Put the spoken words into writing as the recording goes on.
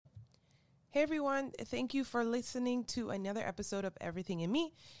Hey everyone, thank you for listening to another episode of Everything in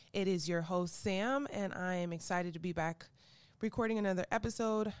Me. It is your host, Sam, and I am excited to be back recording another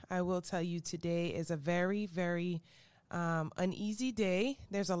episode. I will tell you today is a very uneasy day.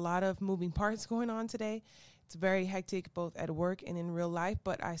 There's a lot of moving parts going on today. It's very hectic both at work and in real life,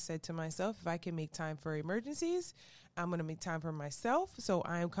 but I said to myself, if I can make time for emergencies, I'm going to make time for myself. So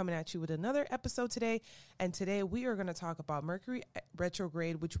I am coming at you with another episode today. And today we are going to talk about Mercury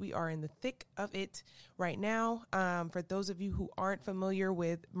retrograde, which we are in the thick of it right now. For those of you who aren't familiar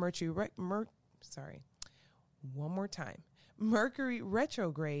with Mercury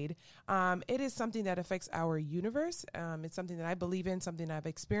retrograde, it is something that affects our universe. It's something that I believe in, something I've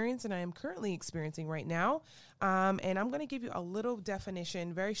experienced, and I am currently experiencing right now. And I'm going to give you a little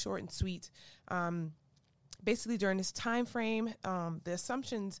definition, very short and sweet. Basically, during this time frame, the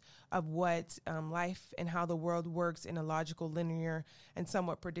assumptions of what life and how the world works in a logical, linear, and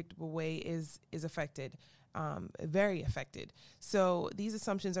somewhat predictable way is affected. Very affected. So these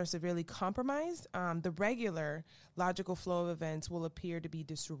assumptions are severely compromised. The regular logical flow of events will appear to be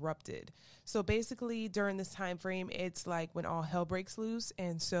disrupted. So basically during this time frame, it's like when all hell breaks loose.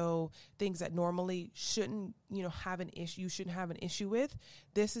 And so things that normally shouldn't, have an issue, you shouldn't have an issue with,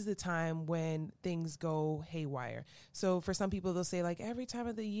 this is the time when things go haywire. So for some people, they'll say like every time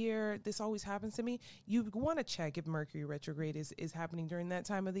of the year, this always happens to me. You want to check if Mercury retrograde is happening during that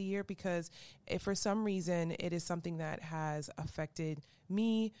time of the year, because if for some reason it is something that has affected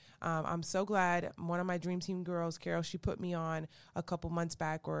me. I'm so glad one of my dream team girls, Carol, she put me on a couple months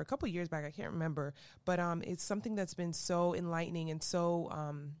back or a couple years back. I can't remember, but it's something that's been so enlightening and so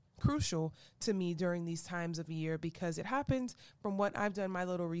crucial to me during these times of year, because it happens, from what I've done my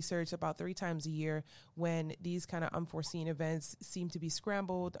little research, about 3 times a year when these kind of unforeseen events seem to be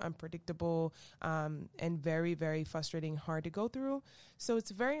scrambled, unpredictable, and very, very frustrating, hard to go through. So it's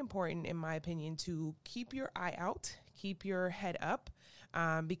very important, in my opinion, to keep your eye out, keep your head up,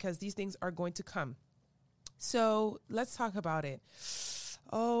 because these things are going to come. So let's talk about it.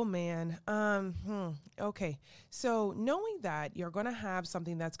 Oh, man. Okay. So knowing that you're going to have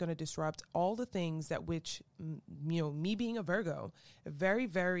something that's going to disrupt all the things that which, me being a Virgo, very,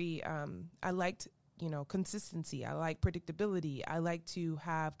 very, I liked, consistency. I like predictability. I like to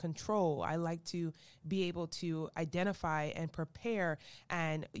have control. I like to be able to identify and prepare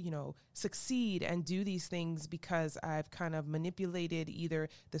and, succeed and do these things, because I've kind of manipulated either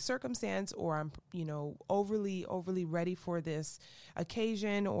the circumstance or I'm, overly ready for this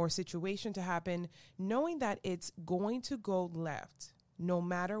occasion or situation to happen, knowing that it's going to go left no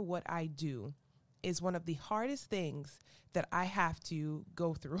matter what I do is one of the hardest things that I have to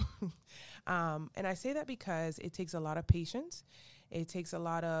go through. And I say that because it takes a lot of patience. It takes a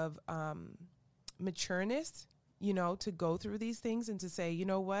lot of matureness, to go through these things and to say, you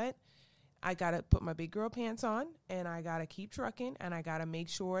know what? I got to put my big girl pants on and I got to keep trucking, and I got to make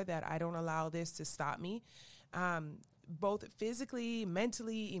sure that I don't allow this to stop me. Both physically,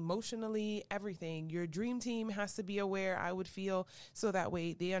 mentally, emotionally, everything. Your dream team has to be aware, I would feel, so that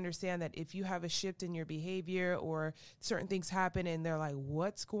way they understand that if you have a shift in your behavior or certain things happen and they're like,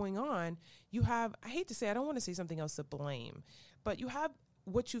 what's going on? You have, I hate to say, I don't want to say something else to blame, but you have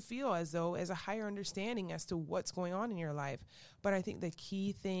what you feel as though as a higher understanding as to what's going on in your life. But I think the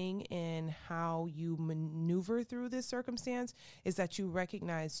key thing in how you maneuver through this circumstance is that you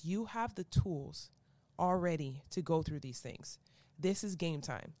recognize you have the tools already to go through these things. This is game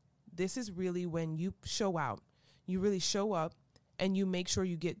time. This is really when you show out. You really show up and you make sure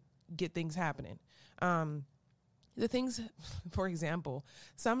you get things happening. The things, for example,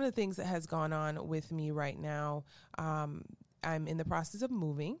 some of the things that has gone on with me right now, I'm in the process of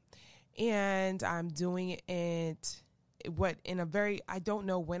moving, and I'm doing it I don't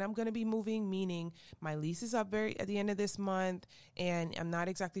know when I'm going to be moving, meaning my lease is up at the end of this month, and I'm not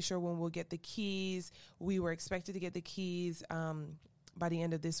exactly sure when we'll get the keys. We were expected to get the keys by the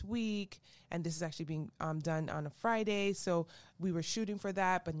end of this week, and this is actually being done on a Friday. So we were shooting for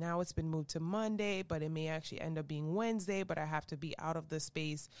that, but now it's been moved to Monday, but it may actually end up being Wednesday, but I have to be out of the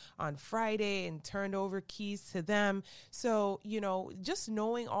space on Friday and turned over keys to them. So, just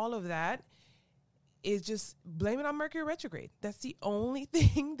knowing all of that is just blame it on Mercury retrograde. That's the only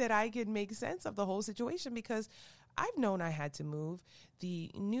thing that I can make sense of the whole situation, because I've known I had to move. The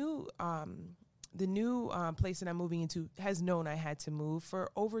new place that I'm moving into has known I had to move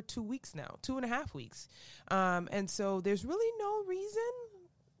for over 2 weeks now, 2.5 weeks. And so there's really no reason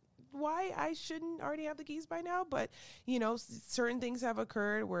why I shouldn't already have the keys by now. But, certain things have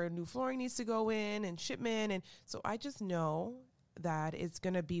occurred where new flooring needs to go in and shipment. And so I just know that it's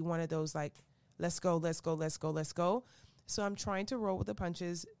going to be one of those like, let's go. So I'm trying to roll with the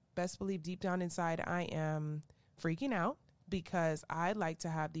punches, best believe deep down inside, I am freaking out because I like to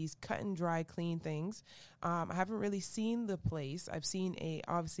have these cut and dry, clean things. I haven't really seen the place. I've seen a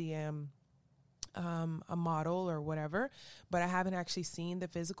model or whatever, but I haven't actually seen the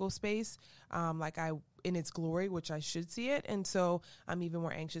physical space in its glory, which I should see it. And so I'm even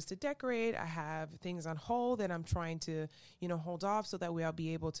more anxious to decorate. I have things on hold that I'm trying to, hold off so that way I'll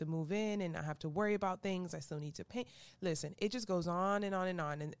be able to move in and not have to worry about things. I still need to paint. Listen, it just goes on and on and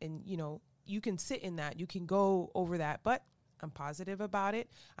on. And you can sit in that, you can go over that, but I'm positive about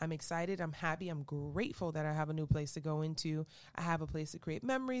it. I'm excited. I'm happy. I'm grateful that I have a new place to go into. I have a place to create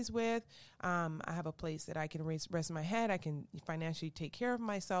memories with. I have a place that I can rest my head. I can financially take care of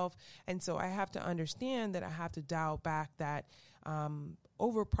myself. And so I have to understand that I have to dial back that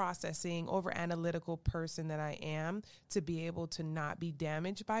over processing, over analytical person that I am to be able to not be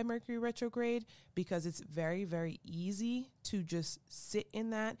damaged by Mercury retrograde, because it's very, very easy to just sit in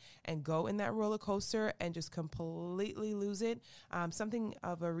that and go in that roller coaster and just completely lose it. Something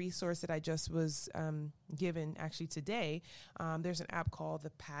of a resource that I just was given actually today, there's an app called The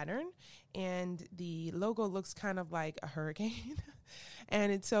Pattern, and the logo looks kind of like a hurricane.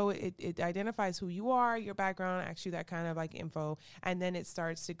 And it identifies who you are, your background, asks you that kind of like info. And then it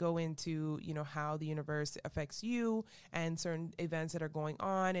starts to go into, how the universe affects you and certain events that are going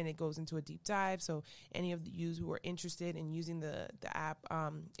on. And it goes into a deep dive. So any of you who are interested in using the app,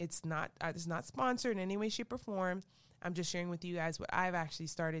 it's not sponsored in any way, shape, or form. I'm just sharing with you guys what I've actually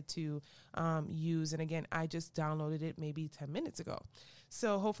started to use. And again, I just downloaded it maybe 10 minutes ago.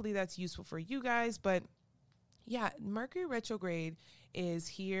 So hopefully that's useful for you guys. But yeah, Mercury retrograde is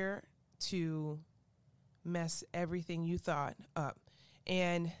here to mess everything you thought up.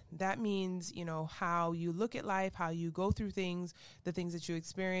 And that means, how you look at life, how you go through things, the things that you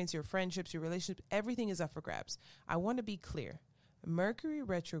experience, your friendships, your relationships, everything is up for grabs. I want to be clear. Mercury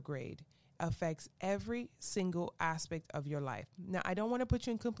retrograde affects every single aspect of your life. Now, I don't want to put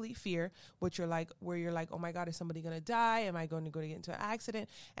you in complete fear, where you're like, oh my God, is somebody going to die? Am I going to get into an accident?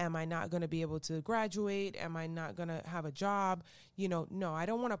 Am I not going to be able to graduate? Am I not going to have a job? No, I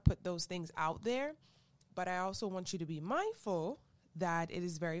don't want to put those things out there, but I also want you to be mindful that it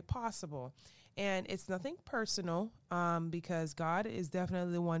is very possible. And it's nothing personal, because God is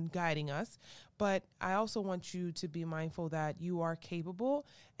definitely the one guiding us. But I also want you to be mindful that you are capable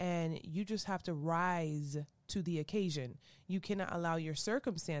and you just have to rise to the occasion. You cannot allow your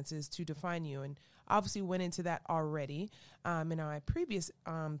circumstances to define you. And obviously went into that already in our previous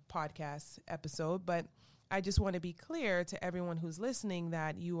podcast episode. But I just want to be clear to everyone who's listening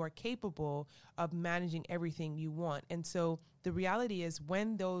that you are capable of managing everything you want. And so the reality is,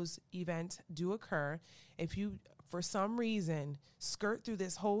 when those events do occur, if you, for some reason, skirt through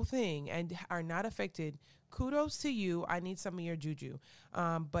this whole thing and are not affected, kudos to you. I need some of your juju.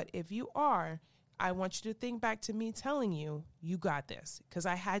 But if you are, I want you to think back to me telling you, you got this. Because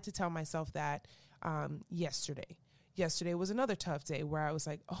I had to tell myself that yesterday. Yesterday was another tough day where I was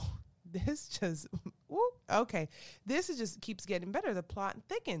like, oh, this just, okay. This is just keeps getting better. The plot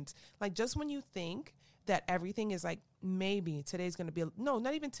thickens. Like, just when you think that everything is like, maybe today's going to be, no,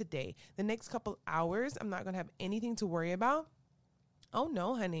 not even today. The next couple hours, I'm not going to have anything to worry about. Oh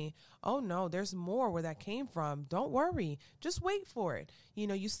no, honey. Oh no, there's more where that came from. Don't worry. Just wait for it.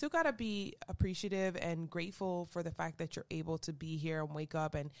 You still got to be appreciative and grateful for the fact that you're able to be here and wake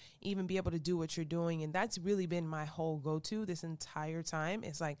up and even be able to do what you're doing. And that's really been my whole go-to this entire time.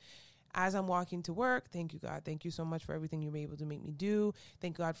 It's like, as I'm walking to work, thank you, God. Thank you so much for everything you were able to make me do.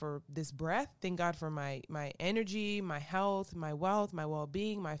 Thank God for this breath. Thank God for my energy, my health, my wealth, my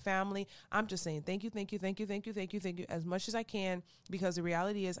well-being, my family. I'm just saying thank you as much as I can, because the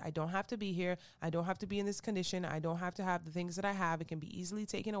reality is I don't have to be here. I don't have to be in this condition. I don't have to have the things that I have. It can be easily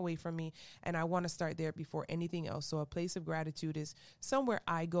taken away from me, and I want to start there before anything else. So a place of gratitude is somewhere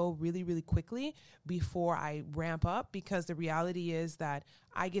I go really, really quickly before I ramp up, because the reality is that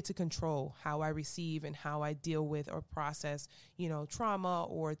I get to control how I receive and how I deal with or process, trauma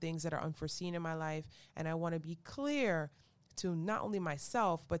or things that are unforeseen in my life. And I want to be clear to not only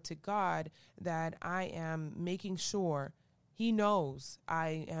myself, but to God, that I am making sure He knows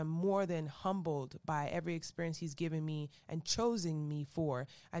I am more than humbled by every experience He's given me and chosen me for.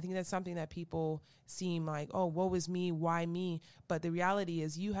 I think that's something that people seem like, oh, woe is me, why me? But the reality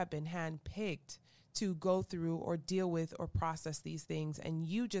is, you have been handpicked to go through or deal with or process these things. And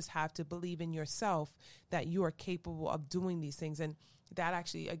you just have to believe in yourself that you are capable of doing these things. And that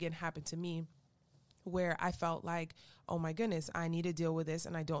actually, again, happened to me, where I felt like, oh my goodness, I need to deal with this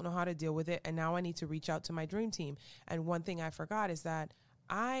and I don't know how to deal with it. And now I need to reach out to my dream team. And one thing I forgot is that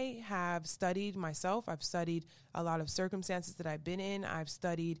I have studied myself. I've studied a lot of circumstances that I've been in. I've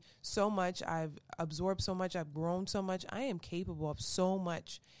studied so much. I've absorbed so much. I've grown so much. I am capable of so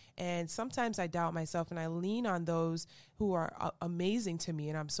much. And sometimes I doubt myself and I lean on those who are amazing to me.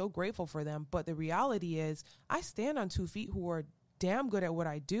 And I'm so grateful for them. But the reality is I stand on 2 feet who are damn good at what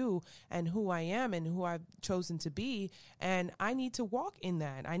I do and who I am and who I've chosen to be. And I need to walk in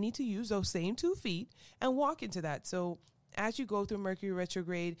that. I need to use those same 2 feet and walk into that. So as you go through Mercury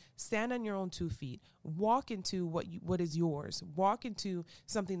retrograde, stand on your own 2 feet, walk into what is yours, walk into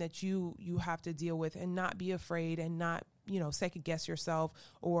something that you have to deal with, and not be afraid and not, second guess yourself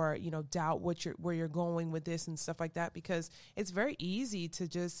or, doubt where you're going with this and stuff like that, because it's very easy to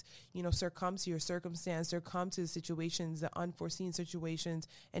just, succumb to your circumstance, succumb to situations, the unforeseen situations,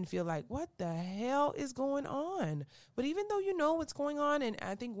 and feel like, what the hell is going on? But even though you know what's going on, and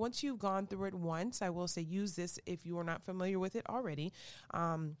I think once you've gone through it once, I will say use this if you are not familiar with it already,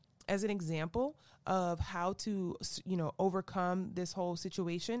 as an example of how to, overcome this whole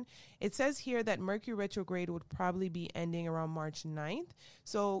situation. It says here that Mercury retrograde would probably be ending around March 9th.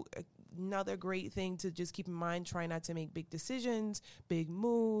 So another great thing to just keep in mind, try not to make big decisions, big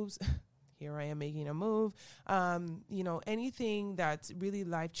moves. Here I am making a move, anything that's really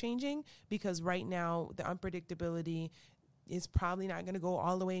life-changing, because right now the unpredictability is probably not going to go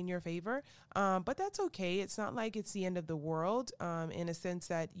all the way in your favor. But that's okay. It's not like it's the end of the world, in a sense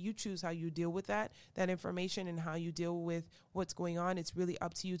that you choose how you deal with that information and how you deal with what's going on. It's really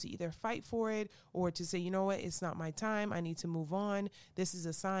up to you to either fight for it or to say, you know what, it's not my time. I need to move on. This is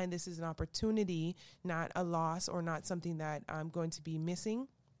a sign. This is an opportunity, not a loss or not something that I'm going to be missing.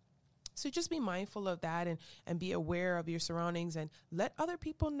 So just be mindful of that and be aware of your surroundings and let other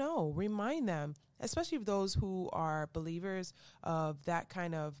people know, remind them, especially those who are believers of that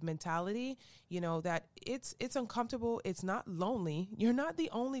kind of mentality, that it's uncomfortable. It's not lonely. You're not the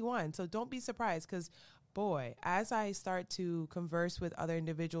only one. So don't be surprised, because boy, as I start to converse with other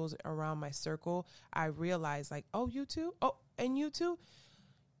individuals around my circle, I realize like, oh, you too? Oh, and you too?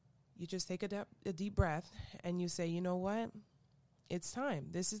 You just take a deep breath and you say, you know what? It's time.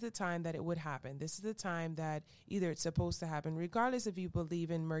 This is the time that it would happen. This is the time that either it's supposed to happen, regardless if you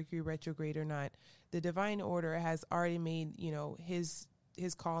believe in Mercury retrograde or not. The divine order has already made, his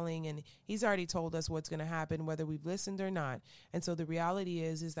calling, and he's already told us what's going to happen, whether we've listened or not. And so the reality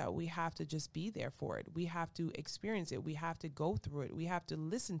is that we have to just be there for it. We have to experience it. We have to go through it. We have to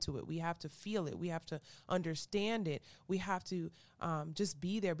listen to it. We have to feel it. We have to understand it. We have to just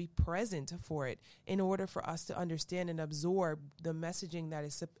be there, be present for it in order for us to understand and absorb the messaging that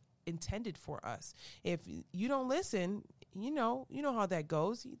is intended for us. If you don't listen, you know how that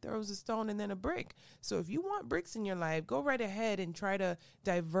goes. He throws a stone and then a brick. So if you want bricks in your life, go right ahead and try to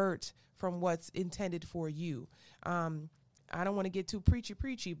divert from what's intended for you. I don't want to get too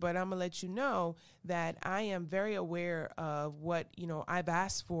preachy, but I'm going to let you know that I am very aware of what, I've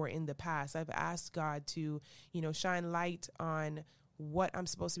asked for in the past. I've asked God to, shine light on what I'm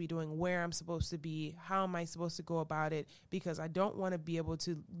supposed to be doing, where I'm supposed to be, how am I supposed to go about it, because I don't want to be able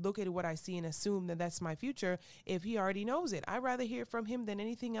to look at what I see and assume that that's my future if he already knows it. I'd rather hear from him than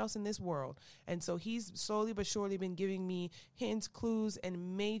anything else in this world. And so he's slowly but surely been giving me hints, clues,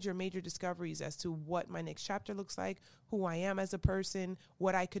 and major discoveries as to what my next chapter looks like, who I am as a person,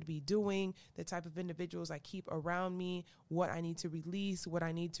 what I could be doing, the type of individuals I keep around me, what I need to release, what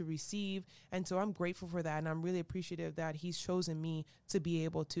I need to receive. And so I'm grateful for that. And I'm really appreciative that he's chosen me to be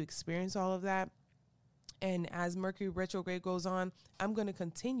able to experience all of that. And as Mercury retrograde goes on, I'm going to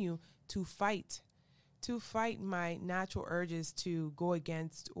continue to fight my natural urges to go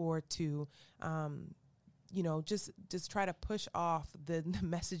against or to, just try to push off the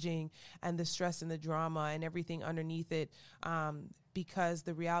messaging and the stress and the drama and everything underneath it. Because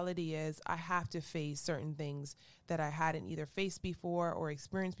the reality is I have to face certain things that I hadn't either faced before or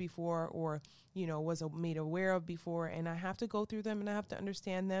experienced before or, was made aware of before. And I have to go through them and I have to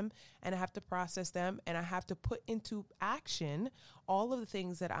understand them and I have to process them and I have to put into action all of the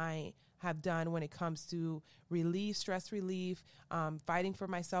things that I have done when it comes to stress relief, fighting for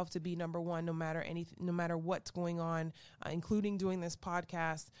myself to be number one, no matter what's going on, including doing this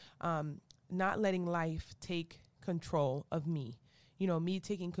podcast, not letting life take control of me. Me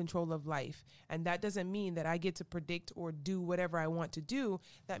taking control of life. And that doesn't mean that I get to predict or do whatever I want to do.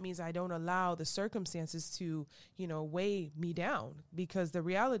 That means I don't allow the circumstances to, weigh me down, because the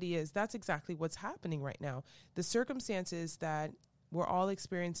reality is that's exactly what's happening right now. The circumstances that we're all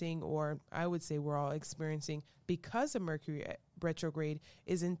experiencing, or I would say we're all experiencing because of Mercury retrograde,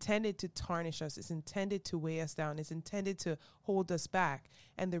 is intended to tarnish us. It's intended to weigh us down. It's intended to hold us back.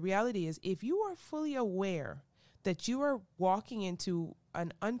 And the reality is, if you are fully aware that you are walking into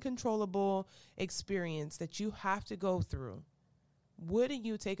an uncontrollable experience that you have to go through, wouldn't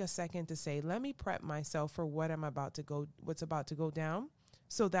you take a second to say, let me prep myself for what's about to go down,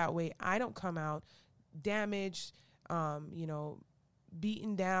 so that way I don't come out damaged,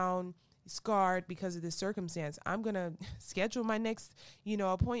 beaten down, scarred because of this circumstance. I'm going to schedule my next,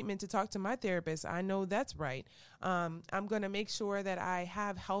 appointment to talk to my therapist. I know that's right. I'm going to make sure that I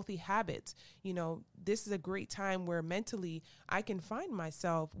have healthy habits. This is a great time where mentally I can find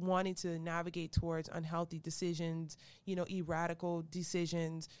myself wanting to navigate towards unhealthy decisions, erratical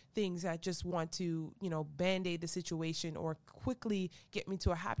decisions, things that just want to, band-aid the situation or quickly get me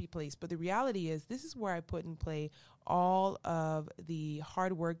to a happy place. But the reality is, this is where I put in play all of the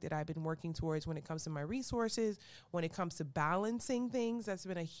hard work that I've been working towards when it comes to my resources, when it comes to balancing things. That's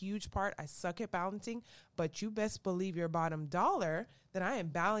been a huge part. I suck at balancing, but you best believe your bottom dollar that I am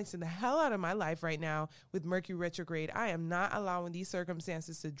balancing the hell out of my life right now with Mercury retrograde. I am not allowing these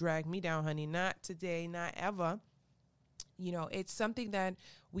circumstances to drag me down, honey. Not today, not ever. It's something that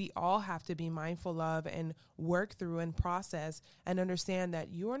we all have to be mindful of and work through and process and understand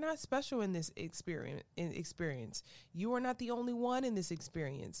that you are not special in this experience. You are not the only one in this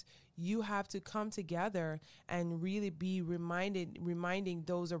experience. You have to come together and really be reminding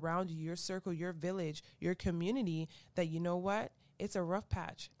those around you, your circle, your village, your community, that you know what? It's a rough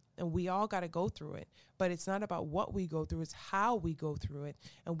patch. And we all got to go through it. But it's not about what we go through, it's how we go through it.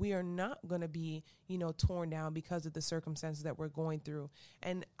 And we are not going to be, torn down because of the circumstances that we're going through.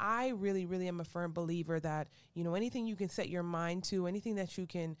 And I really, really am a firm believer that, anything you can set your mind to, anything that you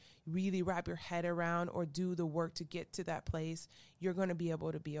can really wrap your head around or do the work to get to that place, you're going to be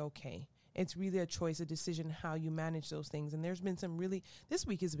able to be okay. It's really a choice, a decision, how you manage those things. And there's been this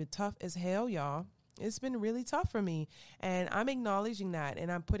week has been tough as hell, y'all. It's been really tough for me, and I'm acknowledging that,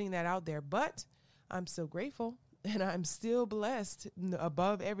 and I'm putting that out there, but I'm still grateful, and I'm still blessed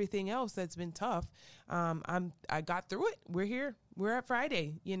above everything else that's been tough. I got through it. We're here. We're at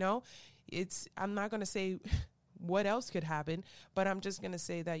Friday, I'm not going to say what else could happen, but I'm just going to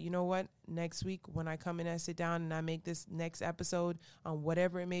say that, next week when I come in and I sit down and I make this next episode on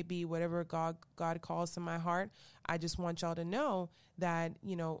whatever it may be, whatever God calls to my heart, I just want y'all to know that,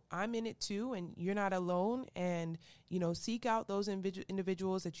 I'm in it too, and you're not alone. And, seek out those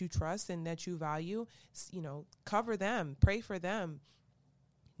individuals that you trust and that you value, cover them, pray for them.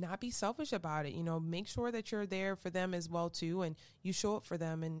 Not be selfish about it, make sure that you're there for them as well too, and you show up for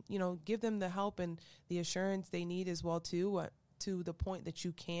them, and give them the help and the assurance they need as well too, to the point that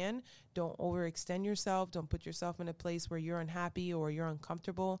you can. Don't overextend yourself. Don't put yourself in a place where you're unhappy or you're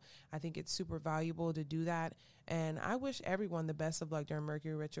uncomfortable. I think it's super valuable to do that. And I wish everyone the best of luck during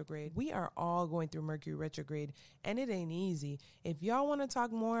Mercury retrograde. We are all going through Mercury retrograde, and it ain't easy. If y'all want to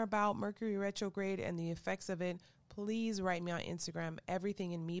talk more about Mercury retrograde and the effects of it, please write me on Instagram,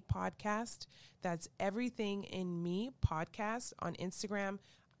 Everything in Me Podcast. That's Everything in Me Podcast on Instagram.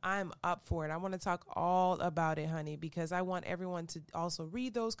 I'm up for it. I want to talk all about it, honey, because I want everyone to also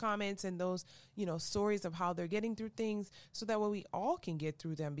read those comments and those, stories of how they're getting through things, so that way we all can get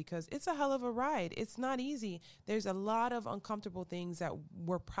through them, because it's a hell of a ride. It's not easy. There's a lot of uncomfortable things that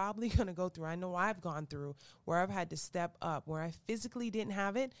we're probably going to go through. I know I've gone through where I've had to step up, where I physically didn't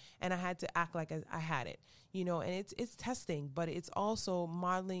have it and I had to act like I had it. And it's testing, but it's also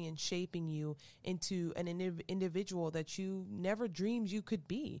modeling and shaping you into an individual that you never dreamed you could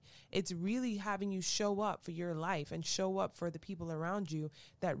be. It's really having you show up for your life and show up for the people around you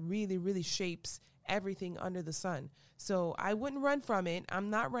that really, really shapes everything under the sun. So I wouldn't run from it. I'm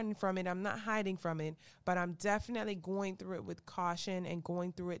not running from it. I'm not hiding from it, but I'm definitely going through it with caution and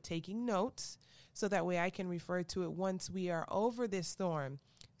going through it, taking notes, so that way I can refer to it once we are over this storm.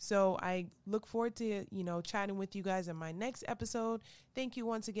 So I look forward to, chatting with you guys in my next episode. Thank you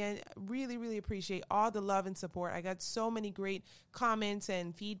once again. Really, really appreciate all the love and support. I got so many great comments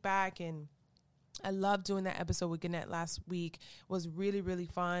and feedback, and I loved doing that episode with Gannett last week. It was really, really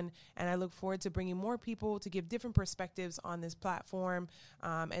fun. And I look forward to bringing more people to give different perspectives on this platform.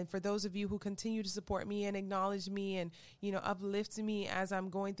 And for those of you who continue to support me and acknowledge me and, uplift me as I'm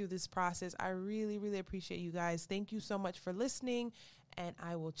going through this process, I really, really appreciate you guys. Thank you so much for listening. And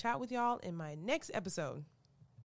I will chat with y'all in my next episode.